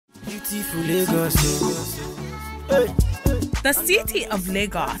beautiful Lagos. Hey. The city of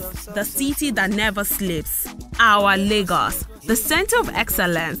Lagos, the city that never sleeps. Our Lagos, the center of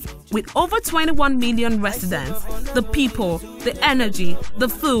excellence with over 21 million residents. The people, the energy, the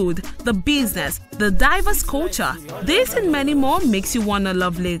food, the business, the diverse culture. This and many more makes you want to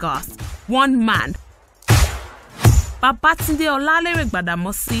love Lagos. One man, Babatunde Olalere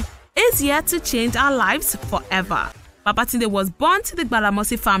Gbadamosi, is here to change our lives forever. Babatunde was born to the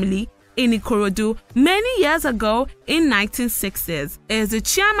Gbadamosi family in Ikorodu many years ago in 1960s. He is the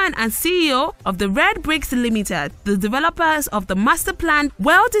chairman and CEO of the Red Bricks Limited, the developers of the master-planned,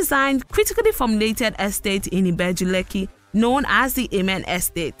 well-designed, critically formulated estate in Ibeju-Lekki, known as the Amen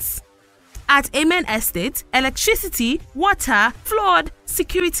Estates. At Amen Estate, electricity, water, flood,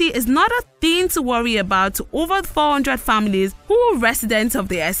 security is not a thing to worry about to over 400 families who are residents of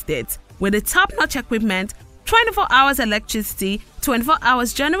the estate. With the top-notch equipment, 24 hours electricity, 24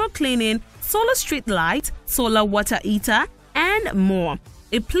 hours general cleaning, solar street light, solar water heater, and more.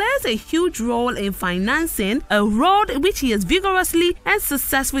 It plays a huge role in financing a road which he has vigorously and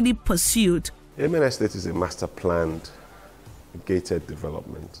successfully pursued. Amen Estate is a master-planned gated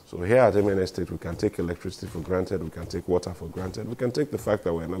development. So here at Amen Estate, we can take electricity for granted, we can take water for granted, we can take the fact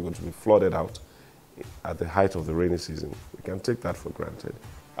that we're not going to be flooded out at the height of the rainy season. We can take that for granted.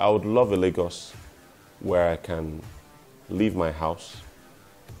 I would love a Lagos where I can leave my house,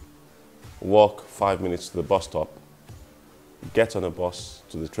 walk 5 minutes to the bus stop, get on a bus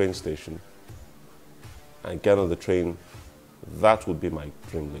to the train station, and get on the train. That would be my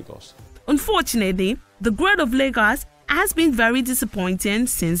dream Lagos. Unfortunately, the growth of Lagos has been very disappointing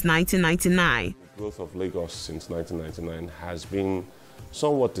since 1999. The growth of Lagos since 1999 has been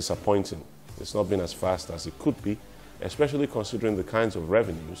somewhat disappointing. It's not been as fast as it could be, especially considering the kinds of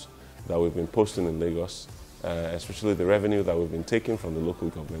revenues that we've been posting in Lagos, especially the revenue that we've been taking from the local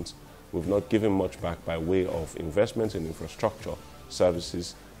governments. We've not given much back by way of investment in infrastructure,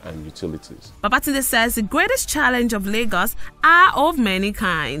 services, and utilities. Babatunde says the greatest challenge of Lagos are of many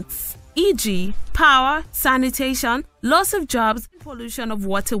kinds, e.g., power, sanitation, loss of jobs, pollution of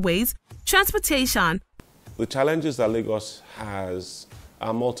waterways, transportation. The challenges that Lagos has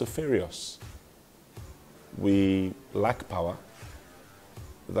are multifarious. We lack power.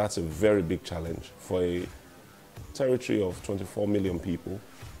 That's a very big challenge for a territory of 24 million people.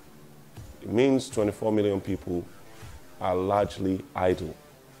 It means 24 million people are largely idle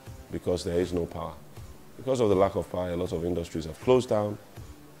because there is no power. Because of the lack of power, a lot of industries have closed down.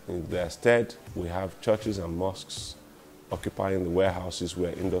 In their stead, we have churches and mosques occupying the warehouses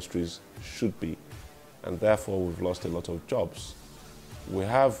where industries should be, and therefore we've lost a lot of jobs. We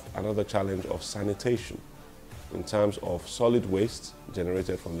have another challenge of sanitation in terms of solid waste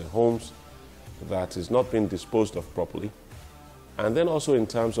generated from the homes that is not being disposed of properly, and then also in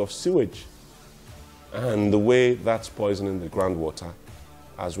terms of sewage and the way that's poisoning the groundwater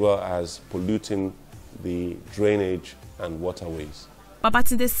as well as polluting the drainage and waterways.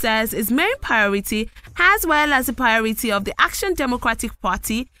 Babatunde says his main priority, as well as the priority of the Action Democratic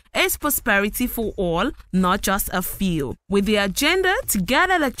Party, is prosperity for all, not just a few, with the agenda to get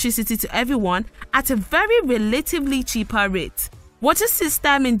electricity to everyone at a very relatively cheaper rate. Water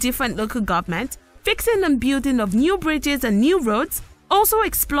system in different local governments, fixing and building of new bridges and new roads, also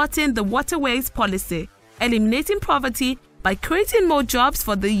exploiting the waterways policy, eliminating poverty by creating more jobs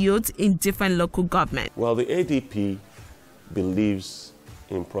for the youth in different local governments. Well, the ADP believes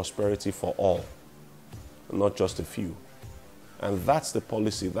in prosperity for all, not just a few. And that's the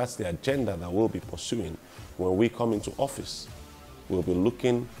policy, that's the agenda that we'll be pursuing when we come into office. We'll be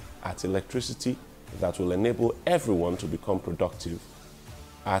looking at electricity that will enable everyone to become productive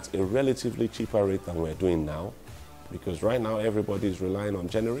at a relatively cheaper rate than we're doing now, because right now everybody is relying on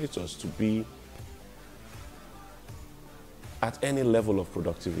generators to be at any level of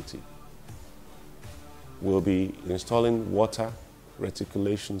productivity. We'll be installing water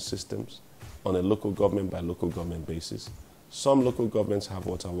reticulation systems on a local government by local government basis. Some local governments have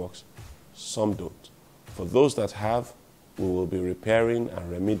water works, some don't. For those that have, we will be repairing and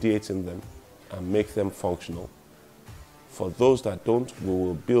remediating them and make them functional. For those that don't, we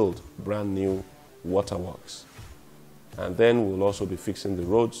will build brand new waterworks. And then we'll also be fixing the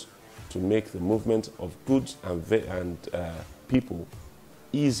roads to make the movement of goods and people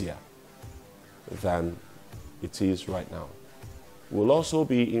easier than it is right now. We'll also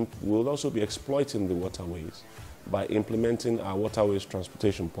be exploiting the waterways by implementing our waterways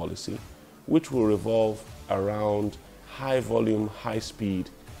transportation policy, which will revolve around high volume, high speed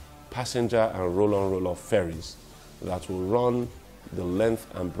passenger and roll-on, roll-off ferries that will run the length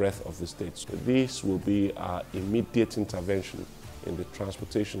and breadth of the state. So this will be our immediate intervention in the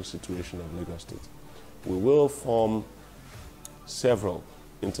transportation situation of Lagos State. We will form several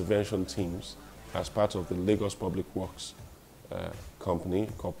intervention teams as part of the Lagos Public Works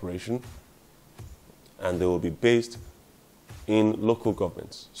Corporation, and they will be based in local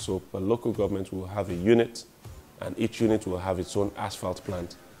governments. So a local government will have a unit, and each unit will have its own asphalt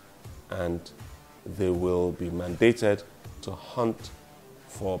plant, and they will be mandated to hunt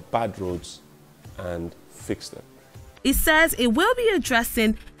for bad roads and fix them. It says it will be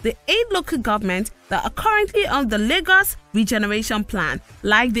addressing the 8 local governments that are currently on the Lagos Regeneration Plan,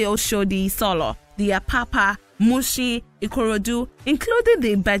 like the Oshodi Solo, the Apapa, Mushi, Ikorodu, including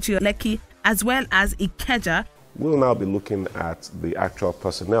the Ibeju-Lekki, as well as Ikeja. We'll now be looking at the actual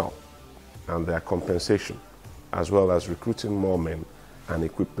personnel and their compensation, as well as recruiting more men and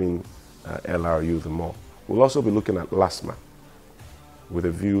equipping LRU the more. We'll also be looking at LASMA with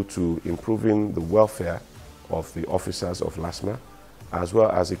a view to improving the welfare of the officers of LASMA, as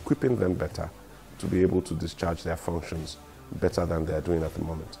well as equipping them better to be able to discharge their functions better than they're doing at the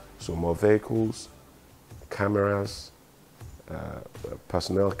moment. So more vehicles, cameras,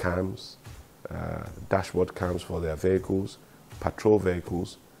 personnel cams, dashboard cams for their vehicles, patrol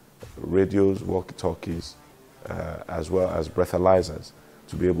vehicles, radios, walkie-talkies, as well as breathalyzers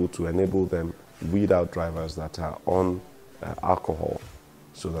to be able to enable them weed out drivers that are on alcohol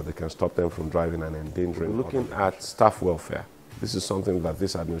so that they can stop them from driving and endangering. We're looking at staff welfare. This is something that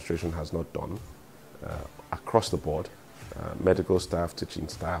this administration has not done across the board. Medical staff, teaching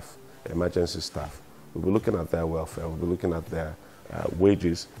staff, emergency staff. We'll be looking at their welfare. We'll be looking at their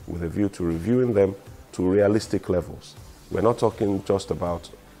wages with a view to reviewing them to realistic levels. We're not talking just about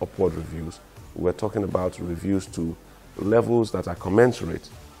upward reviews. We're talking about reviews to levels that are commensurate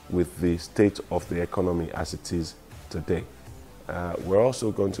with the state of the economy as it is today. We're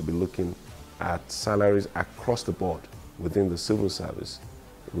also going to be looking at salaries across the board within the civil service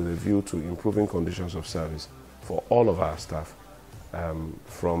with a view to improving conditions of service for all of our staff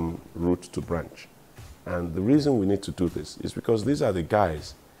from root to branch. And the reason we need to do this is because these are the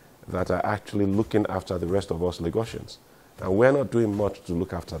guys that are actually looking after the rest of us Lagosians. And we're not doing much to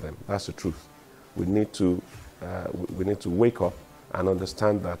look after them. That's the truth. We need to wake up and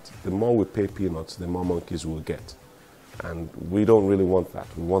understand that the more we pay peanuts, the more monkeys we'll get. And we don't really want that.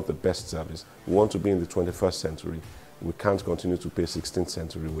 We want the best service. We want to be in the 21st century. We can't continue to pay 16th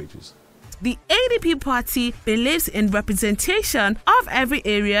century wages. The ADP party believes in representation of every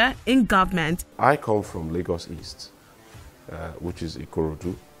area in government. I come from Lagos East, which is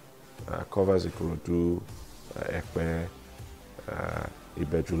Ikorodu, covers Ikorodu, Ekpe,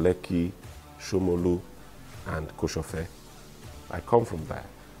 Ibeju-Lekki, Shomolu, and Koshofe. I come from there.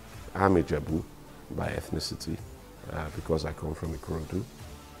 I'm a Jebu by ethnicity because I come from Ikorodu.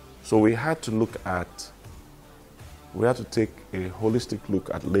 So we had to take a holistic look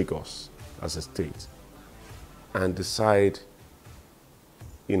at Lagos as a state and decide,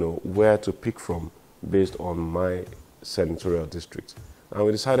 where to pick from based on my senatorial district. And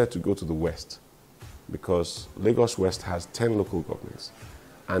we decided to go to the west because Lagos West has 10 local governments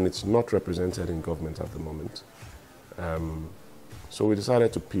and it's not represented in government at the moment. So we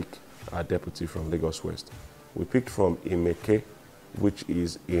decided to pick our deputy from Lagos West. We picked from Imeke, which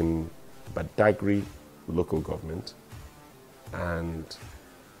is in Badagry local government, and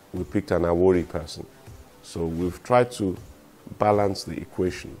we picked an Awori person. So we've tried to balance the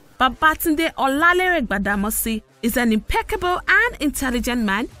equation. Babatunde Olalere Gbadamosi is an impeccable and intelligent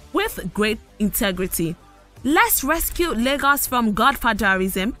man with great integrity. Let's rescue Lagos from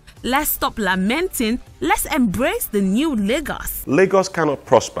godfatherism. Let's stop lamenting. Let's embrace the new Lagos. Lagos cannot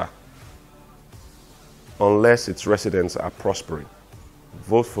prosper unless its residents are prospering.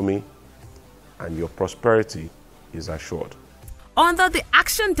 Vote for me and your prosperity is assured. Under the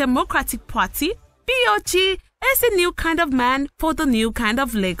Action Democratic Party, BOG is a new kind of man for the new kind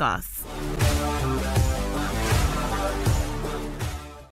of Lagos.